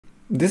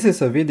This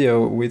is a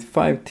video with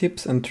 5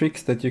 tips and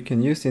tricks that you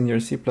can use in your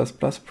C++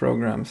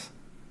 programs.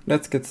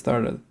 Let's get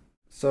started.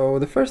 So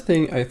the first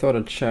thing I thought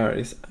I'd share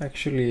is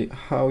actually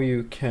how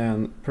you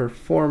can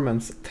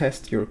performance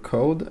test your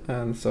code.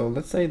 And so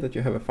let's say that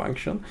you have a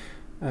function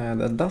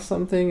that does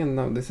something, and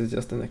now this is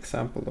just an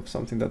example of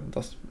something that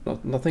does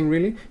nothing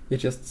really, it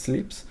just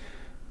sleeps.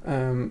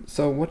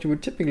 So what you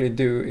would typically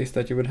do is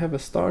that you would have a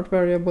start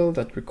variable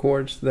that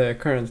records the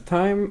current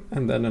time,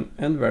 and then an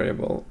end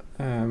variable,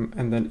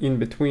 and then in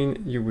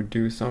between you would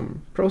do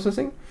some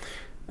processing,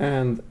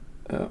 and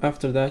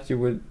after that you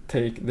would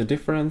take the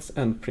difference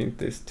and print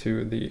this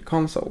to the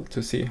console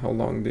to see how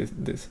long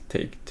this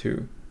take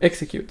to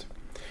execute.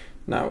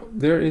 Now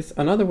there is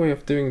another way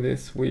of doing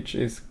this, which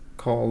is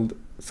called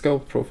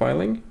scope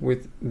profiling,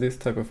 with this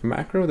type of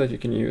macro that you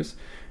can use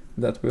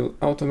that will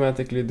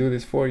automatically do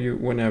this for you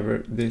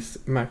whenever this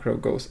macro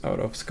goes out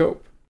of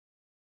scope.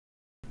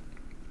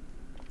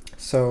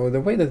 So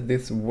the way that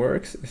this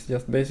works is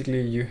just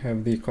basically you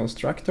have the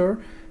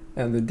constructor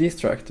and the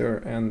destructor,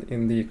 and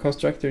in the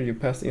constructor you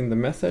pass in the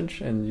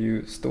message and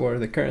you store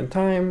the current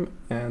time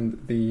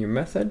and the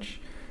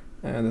message,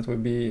 and that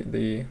would be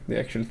the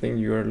actual thing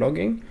you are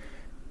logging.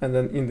 And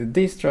then in the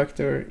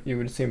destructor you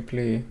would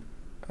simply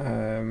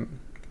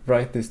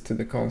write this to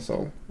the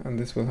console, and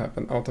this will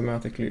happen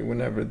automatically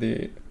whenever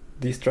the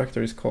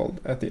destructor is called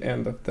at the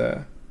end of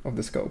the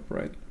scope,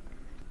 right?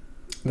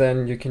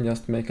 Then you can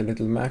just make a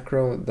little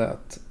macro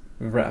that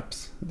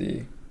wraps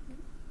the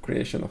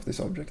creation of this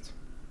object.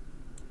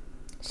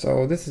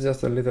 So this is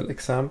just a little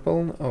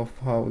example of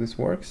how this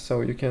works.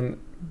 So you can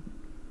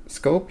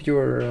scope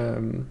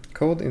your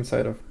code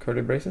inside of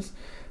curly braces,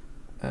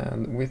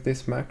 and with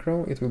this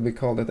macro it will be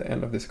called at the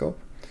end of the scope.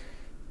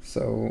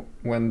 So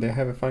when the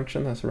have a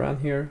function has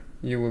run here,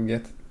 you will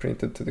get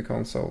printed to the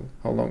console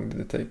how long did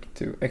it take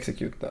to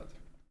execute that.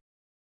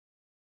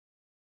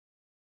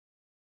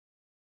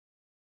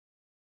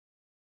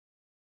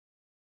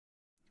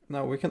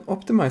 Now we can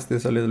optimize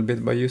this a little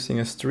bit by using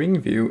a string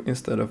view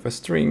instead of a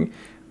string,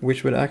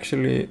 which would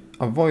actually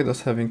avoid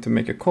us having to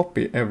make a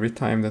copy every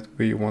time that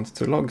we want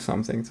to log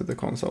something to the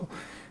console.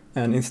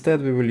 And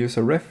instead we will use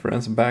a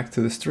reference back to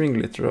the string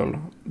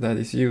literal that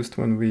is used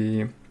when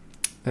we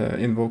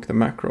invoke the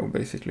macro,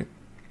 basically.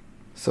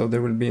 So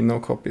there will be no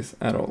copies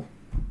at all.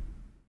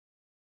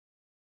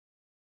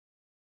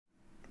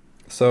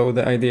 So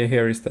the idea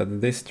here is that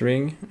this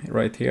string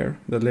right here,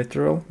 the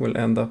literal, will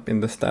end up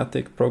in the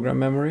static program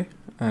memory,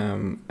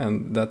 and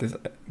that is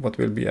what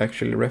will be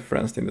actually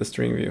referenced in the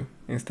string view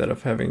instead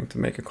of having to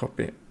make a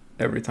copy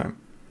every time.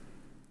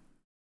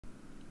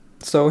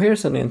 So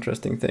here's an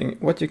interesting thing.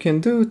 What you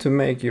can do to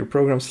make your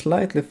program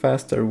slightly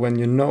faster when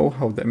you know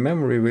how the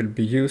memory will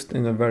be used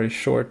in a very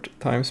short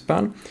time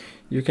span,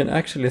 you can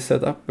actually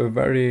set up a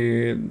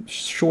very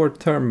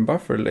short-term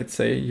buffer, let's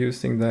say,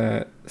 using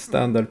the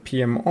standard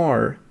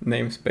PMR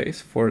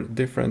namespace for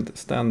different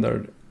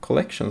standard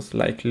collections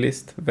like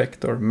list,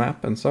 vector,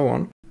 map, and so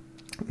on.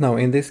 Now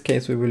in this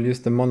case we will use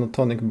the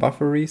monotonic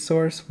buffer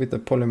resource with the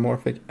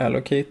polymorphic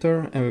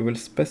allocator, and we will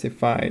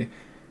specify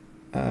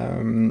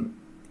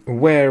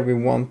where we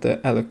want the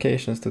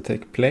allocations to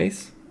take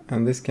place,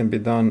 and this can be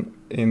done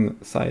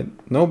inside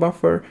no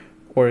buffer,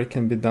 or it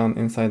can be done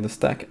inside the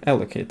stack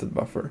allocated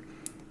buffer.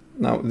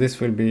 Now this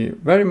will be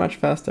very much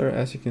faster,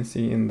 as you can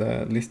see in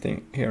the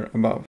listing here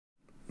above.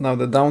 Now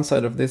the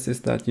downside of this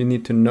is that you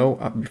need to know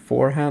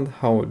beforehand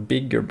how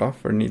big your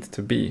buffer needs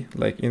to be,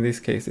 like in this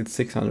case it's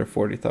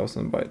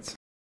 640,000 bytes.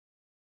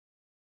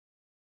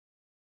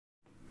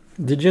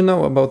 Did you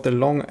know about the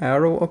long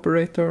arrow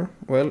operator?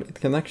 Well, it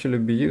can actually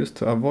be used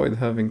to avoid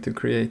having to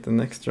create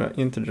an extra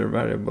integer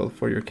variable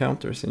for your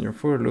counters in your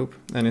for loop,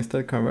 and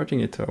instead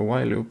converting it to a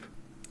while loop.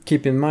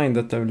 Keep in mind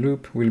that the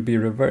loop will be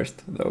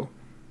reversed though.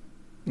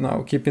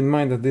 Now keep in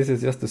mind that this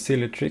is just a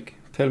silly trick.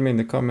 Tell me in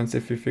the comments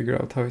if you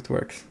figure out how it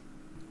works.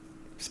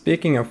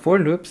 Speaking of for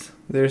loops,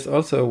 there is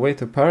also a way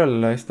to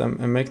parallelize them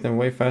and make them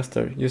way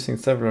faster using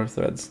several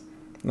threads.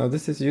 Now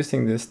this is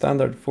using the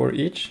standard for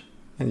each,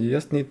 and you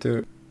just need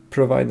to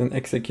provide an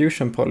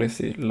execution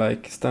policy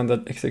like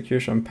standard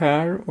execution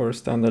pair or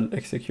standard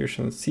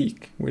execution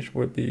seek, which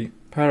would be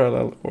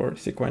parallel or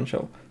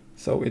sequential.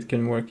 So it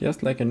can work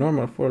just like a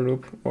normal for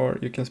loop, or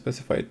you can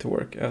specify it to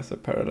work as a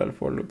parallel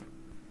for loop.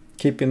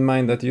 Keep in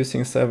mind that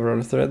using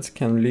several threads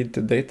can lead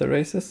to data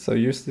races, so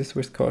use this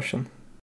with caution.